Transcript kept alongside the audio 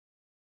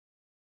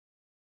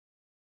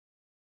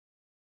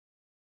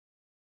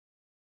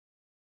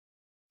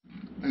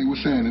Hey,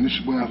 what's happening? This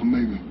your boy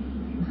Alfamega.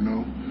 You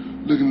know,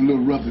 looking a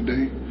little rough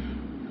today,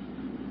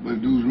 but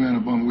dudes ran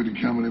up on me with the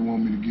camera. They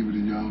want me to give it to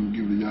y'all. I'm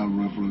give it to y'all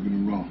rough, rugged,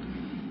 and raw.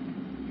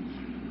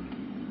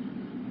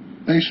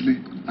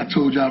 Basically, I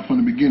told y'all from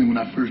the beginning when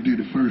I first did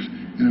the first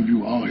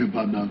interview with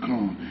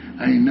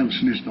allhiphop.com, I ain't never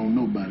snitched on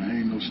nobody.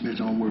 I ain't no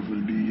snitch. I don't work for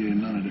the DEA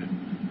and none of that.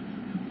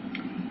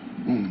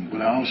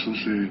 But I also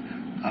said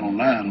I don't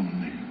lie on a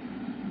nigga.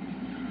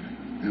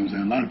 You know what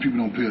I'm saying? A lot of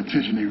people don't pay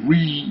attention. They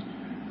read.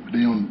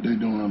 They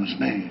don't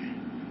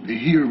understand. They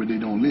hear, but they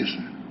don't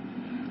listen.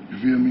 You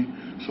feel me?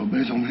 So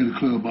basically, I'm here to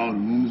clear up all the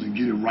rumors and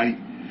get it right.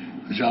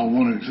 Since y'all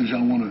wanna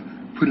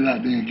put it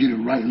out there and get it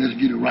right, let's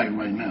get it right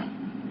now.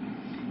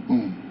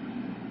 Boom.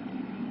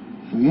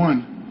 For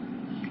one,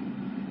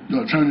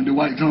 the attorney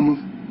Dwight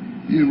Thomas,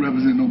 he didn't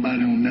represent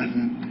nobody on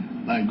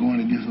nothing, like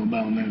going against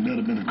nobody on nothing.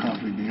 That'd have been a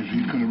conflict there.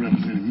 He couldn't have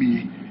represented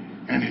me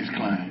and his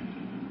client.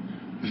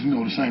 It's, you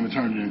know, the same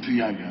attorney that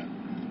T.I. got.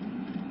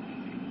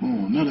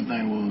 Boom. Another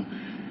thing was,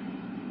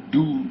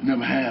 dude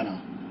never had a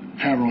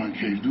heroin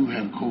case. Dude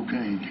had a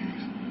cocaine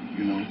case,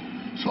 you know.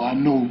 So I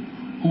know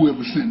whoever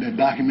sent that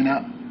document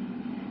out,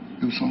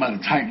 it was somebody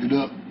typed it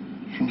up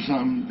from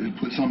something, they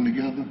put something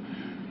together.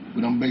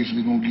 But I'm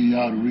basically gonna give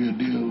y'all the real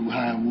deal,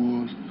 how it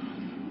was.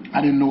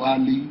 I didn't know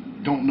Ali,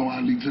 don't know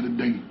Ali to the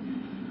day.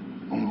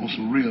 On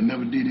some real,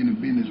 never did any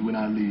business with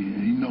Ali,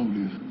 and he know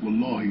this.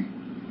 Wallahi.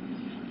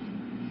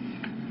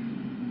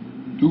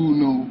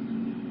 Dude know,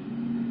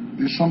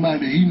 there's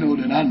somebody that he know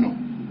that I know.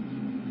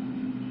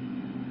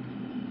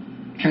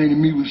 Came to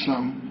me with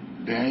something,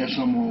 they had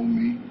something on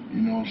me,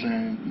 you know what I'm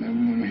saying? And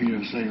we want to hear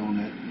a say on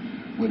that,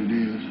 what it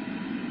is,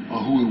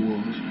 or who it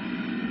was.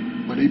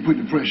 But they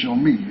put the pressure on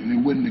me, and it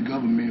wasn't the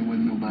government, it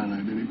wasn't nobody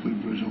like that. They put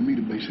the pressure on me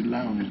to basically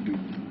lie on this dude.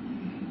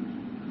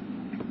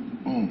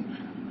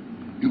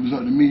 It was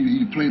up to me to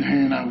either play the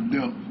hand I was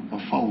dealt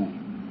or fold.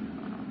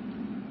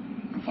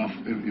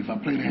 If I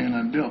play the hand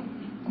I dealt,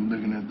 I'm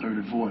looking at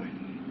 30, 40.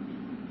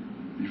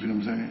 You feel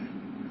what I'm saying?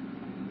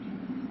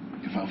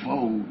 If I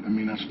fold, I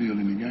mean I'm still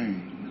in the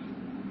game.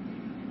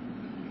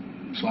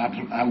 So I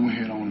went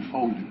ahead on and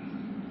folded.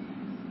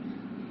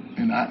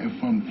 And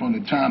from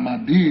the time I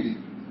did it,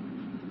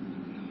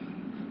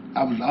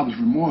 I was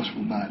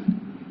remorseful about it.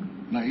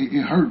 Like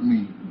it hurt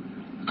me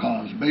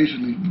because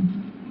basically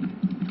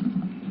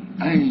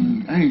I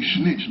ain't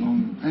snitched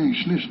on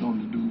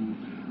the dude.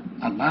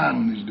 I lied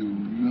on this dude.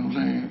 You know what I'm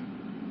saying?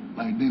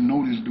 Like didn't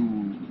know this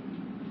dude,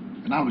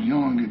 and I was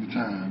young at the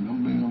time.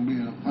 I'm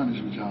being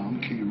honest with y'all. I'm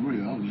gonna keep it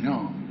real. I was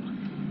young.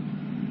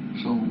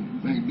 So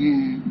back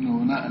then, you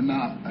know,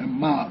 and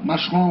my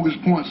strongest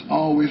points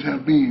always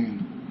have been,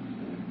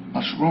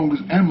 my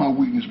strongest and my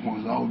weakness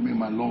points have always been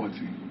my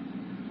loyalty.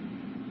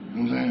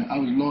 You know what I'm saying? I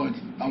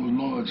was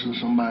loyal to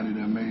somebody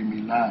that made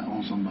me lie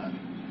on somebody.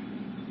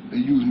 They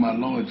used my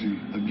loyalty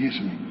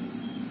against me.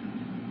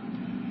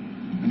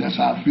 And that's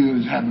how I feel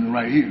is happening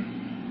right here.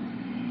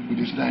 With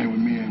this thing with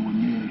me and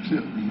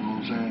Tip, you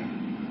know what I'm saying?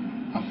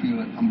 I feel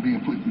like I'm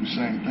being put through the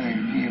same thing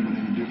again, but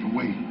in a different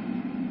way.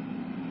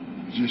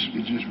 It's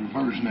just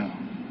reversed now.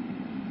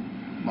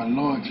 My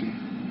loyalty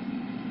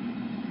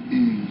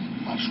is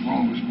my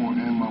strongest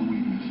point and my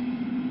weakness.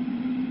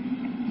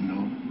 You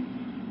know?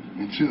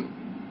 And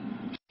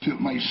Tip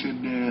might sit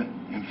there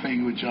and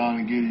fake with y'all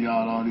and get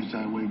y'all all this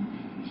type of way.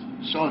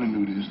 Shorty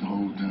knew this the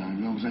whole time,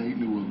 you know what I'm saying?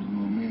 He knew what was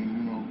going on, man.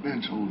 You know,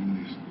 Ben told him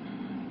this,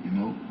 you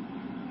know?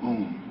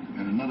 Boom.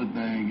 And another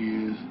thing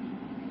is,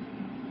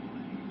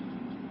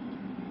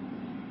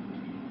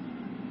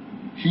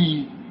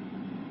 he,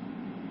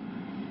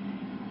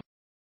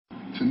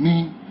 to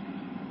me,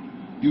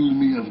 used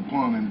me as a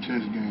pawn in the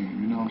chess game,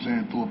 you know what I'm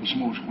saying? Throw up a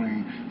smoke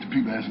screen to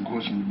people asking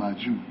questions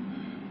about you,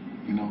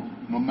 you know?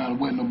 No matter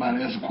what nobody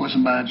asks a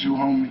question about you,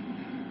 homie,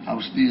 I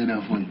was still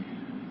there for you.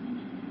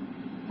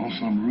 On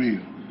something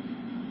real.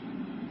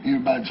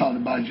 Everybody talked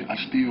about you, I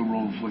still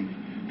roll for you.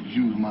 Because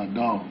you was my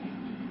dog.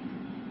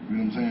 You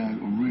know what I'm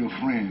saying? A real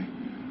friend.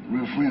 A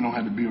real friend don't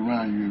have to be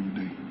around you every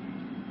day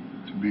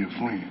to be a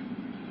friend.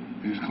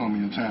 It's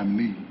coming your time of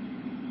need.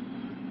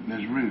 And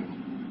that's real.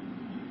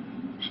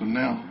 So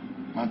now,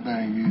 my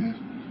thing is,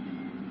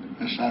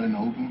 let's out in the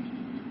open.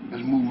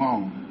 Let's move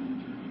on.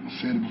 I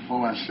said it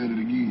before, I said it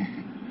again.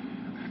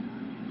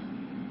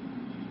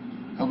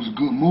 That was a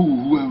good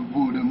move. Whoever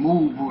pulled that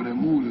move, that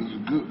was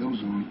good. That was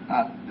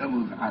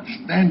an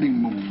outstanding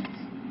move.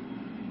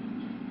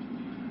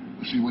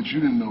 But see, what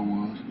you didn't know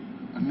was,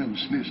 I never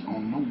snitched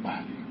on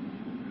nobody.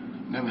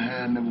 Never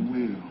had, never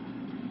will.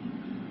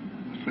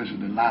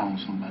 Especially to lie on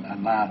somebody. I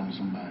lied on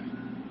somebody.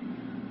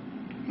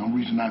 And I'm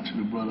reaching out to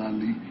the brother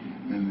Ali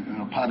and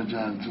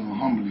apologizing to him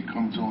humbly.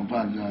 Coming to him,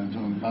 apologizing to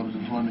him. If I was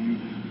in front of you,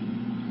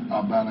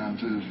 I'll bow down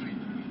to his feet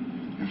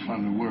in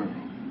front of the world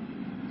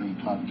and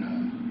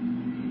apologize.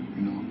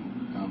 You know,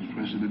 I was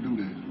pressured to do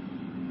that.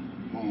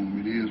 Boom,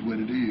 it is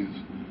what it is.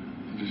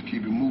 Just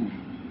keep it moving.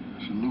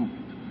 Salute.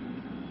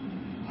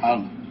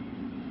 Holla.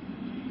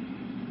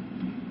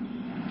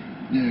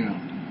 Yeah.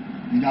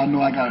 Y'all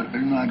know I got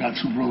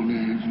two broke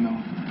legs, you know.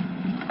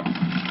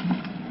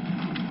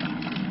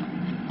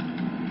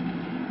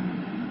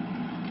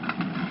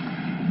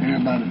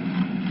 about it,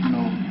 you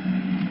know,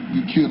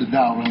 you killed the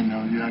doubt right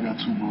now. Yeah, I got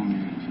 2 broken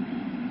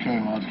niggas.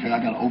 Came out, I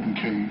got an open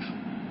case.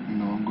 You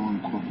know, I'm going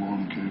to court for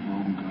open case, for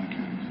open gun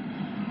case.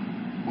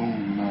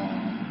 Boom,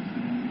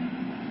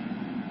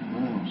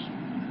 what else?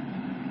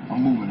 I'm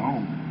moving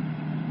on.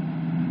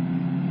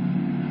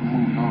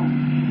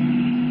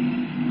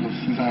 Because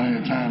since I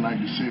had time like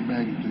to sit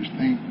back and just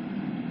think,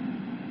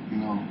 you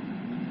know,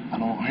 I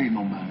don't hate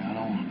nobody. I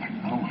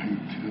don't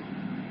hate Tip.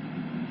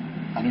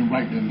 I didn't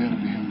write that letter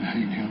to him to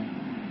hate him.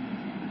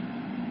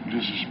 I'm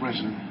just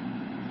expressing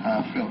how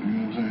I felt, you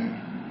know what I'm saying?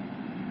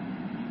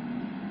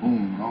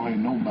 Boom, I don't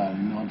hate nobody,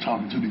 you know, I'm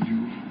talking to the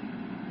youth.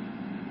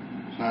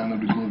 Signing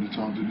up to go to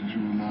talk to the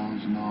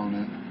juveniles and all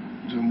that.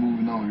 Just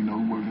moving on, you know,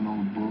 working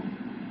on the book.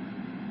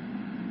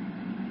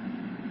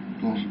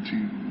 Doing some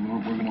TV,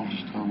 working on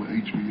some stuff with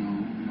HBO,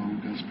 you know,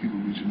 got some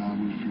people reaching out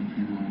with a few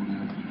people over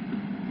there,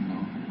 you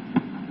know.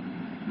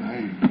 But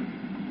hey,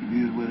 it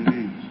is what it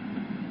is.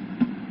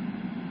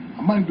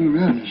 I might do a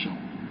reality show.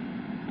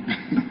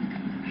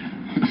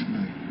 What's your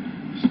name?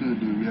 Should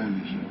do a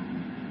reality show.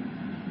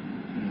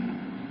 Yeah.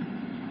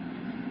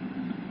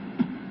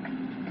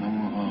 And I'm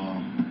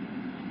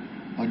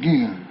gonna,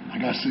 again,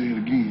 like I said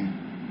again,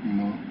 you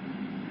know,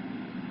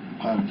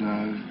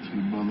 apologize to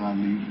the brother I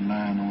leave for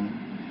lying on him.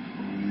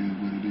 So it is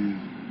what it is.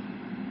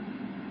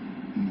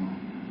 You know,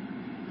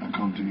 I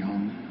come to you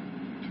humble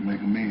to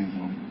make amends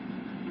on it.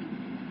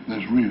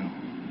 That's real.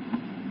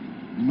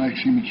 You might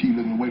see me keep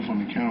looking away from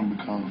the camera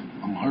because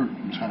I'm hurt.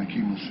 I'm trying to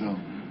keep myself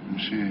from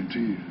shedding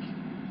tears.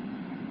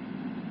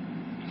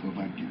 So if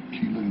I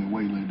keep looking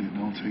away like that,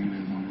 don't take it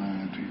as I'm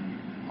lying to you.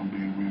 I'm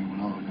being real with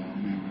all y'all.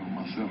 I'm being real with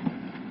myself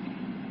right now.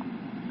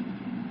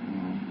 You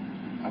know,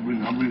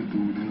 I'm really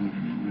through with the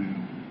interview for real.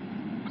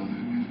 Because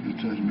it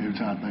touches me every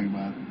time I think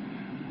about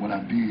what I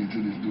did to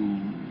this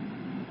dude.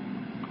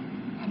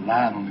 I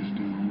lied on this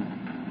dude.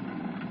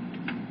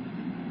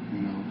 You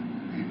know,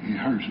 it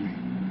hurts me.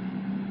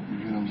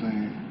 You know what I'm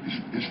saying?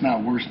 It's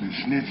not worse than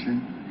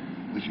snitching,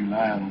 but you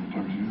lied on the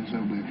person. You know what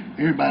I'm saying? But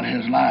everybody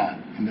has lied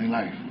in their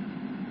life.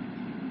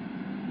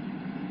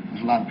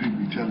 There's a lot of people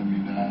be telling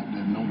me that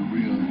know the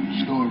real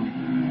story,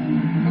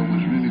 you know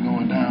what's really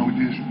going down with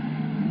this.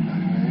 Like,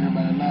 man,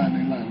 everybody lied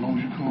in their life. As long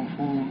as you come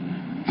forward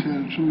and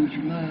tell the truth that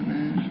you lied,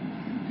 man,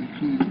 it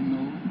clear, you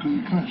know, clear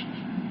your conscience.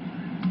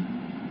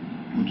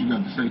 What you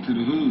got to say to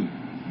the hood?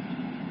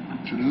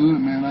 To the hood,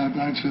 man, I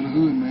to the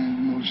hood, man,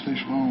 you know, stay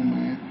strong,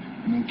 man.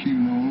 You know,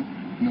 keeping on.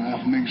 You know,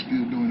 Alfamega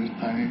still doing his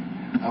thing.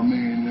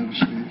 Alfamega ain't never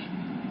snitched.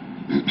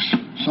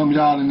 Some of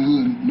y'all in the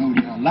hood know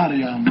that. A lot of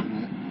y'all know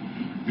that.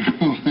 You know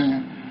what I'm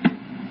saying?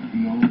 You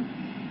know,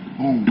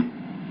 boom.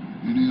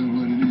 It is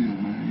what it is,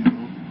 man, you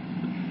know.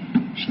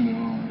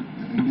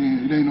 And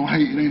then it ain't no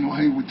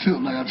hate with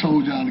Tip. Like I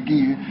told y'all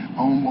again,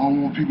 I don't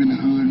want people in the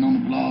hood and on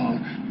the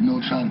blog, you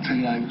know, trying to take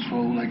it out of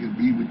control like it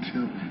be with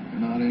Tip. You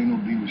know, there ain't no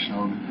be with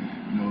Shawty.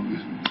 You know, we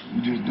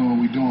just doing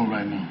what we doing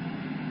right now.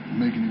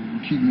 Making it,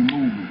 we keeping it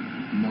moving,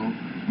 you know.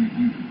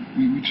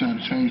 We trying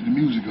to change the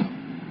music up.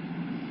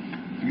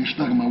 I get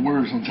stuck in my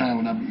words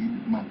sometimes when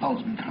my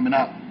thoughts be coming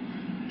out.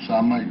 So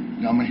y'all might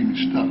hear me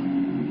stuck.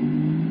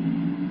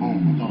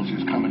 Boom, my thoughts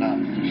just coming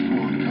out. It's just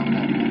flowing, coming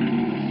out.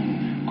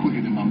 Quicker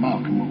than my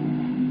mouth can move.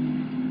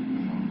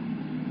 You know.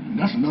 And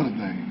that's another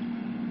thing.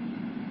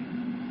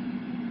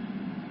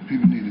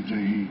 People need to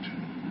take heed to.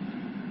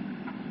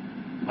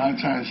 A lot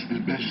of times it's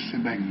best to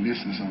sit back and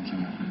listen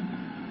sometimes.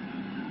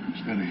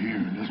 Instead of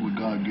hearing. That's what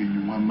God gave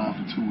you, 1 mouth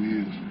and 2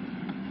 ears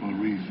for a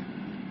reason.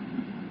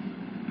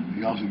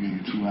 He also gave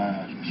you 2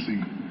 eyes to see.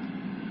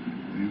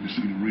 You can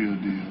see the real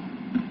deal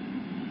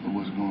of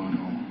what's going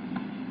on.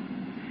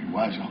 If you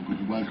watch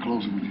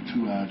closer with your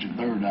 2 eyes, your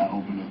 3rd eye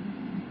open up.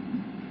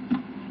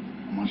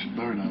 And once your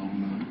 3rd eye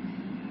open up,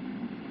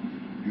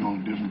 you're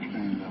on a different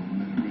playing level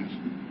than the rest.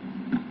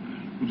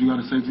 What you got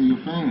to say to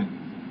your fans?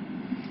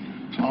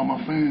 To all my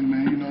fans,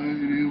 man, you know,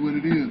 it is what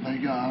it is.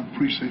 Thank y'all. I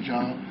appreciate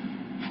y'all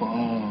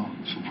for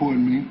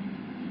supporting me.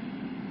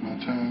 My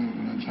time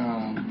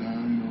I was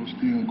down, you know,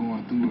 still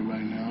going through it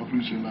right now. I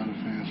appreciate a lot of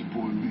fans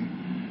supporting me.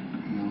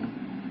 You know,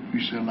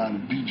 appreciate a lot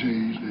of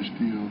DJs that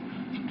still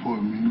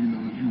support me. You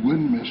know, if you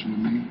wouldn't mess with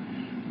me,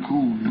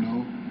 cool, you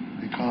know.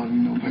 They call,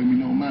 you know, pay me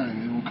no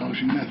mind. It don't cost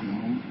you nothing,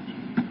 homie.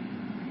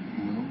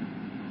 You know?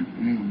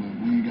 Yeah, but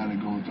we ain't gotta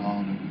go to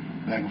all the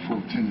back and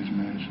forth tennis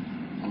match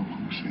of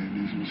who said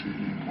this, who said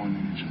that,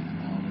 pointing at each other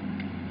and all